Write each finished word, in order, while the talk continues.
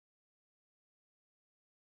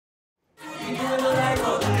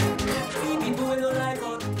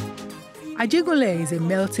Ajegunle is a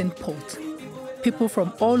melting pot. People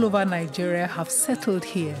from all over Nigeria have settled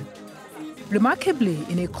here. Remarkably,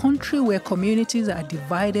 in a country where communities are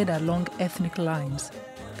divided along ethnic lines,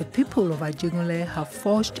 the people of Ajegunle have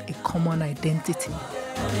forged a common identity.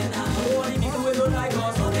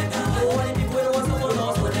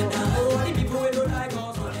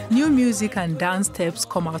 New music and dance steps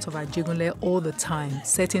come out of Ajegunle all the time,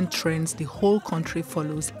 setting trends the whole country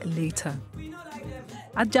follows later.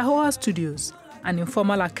 At Jahoa Studios, an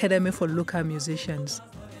informal academy for local musicians,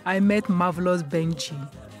 I met marvelous Benji,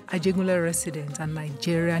 Ajegunle resident and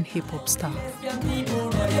Nigerian hip-hop star.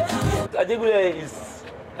 Ajegunle is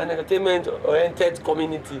an entertainment-oriented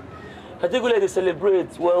community. Ajegunle, they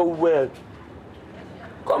celebrate well.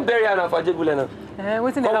 Come bury Anna for Ajegunle now.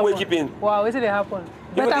 Come wake up in. Wow, what's it happen?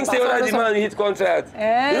 You think say that the man hit contract. You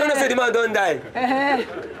don't know say the man don't die.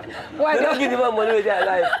 Why they don't give the man money when they are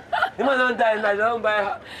alive. The man don't die, they don't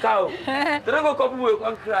buy cow. They don't go couple will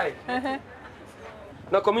come cry.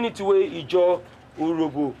 Now community way Ijo,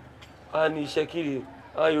 Urobo, and Ishekiri,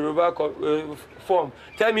 and Yoruba form.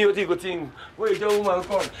 Tell me what you go think. Where Ijo woman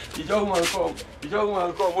come, Ijo woman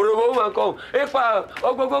come, Urobo woman come. Hey pa,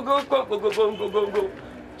 oh go.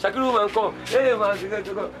 Shakiru man come. Hey man,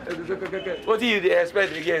 what do you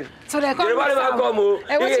expect again? So they come. Everybody man come.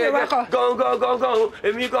 Hey, what's your record? Go.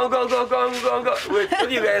 Emi go. Wait, what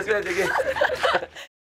do you expect again?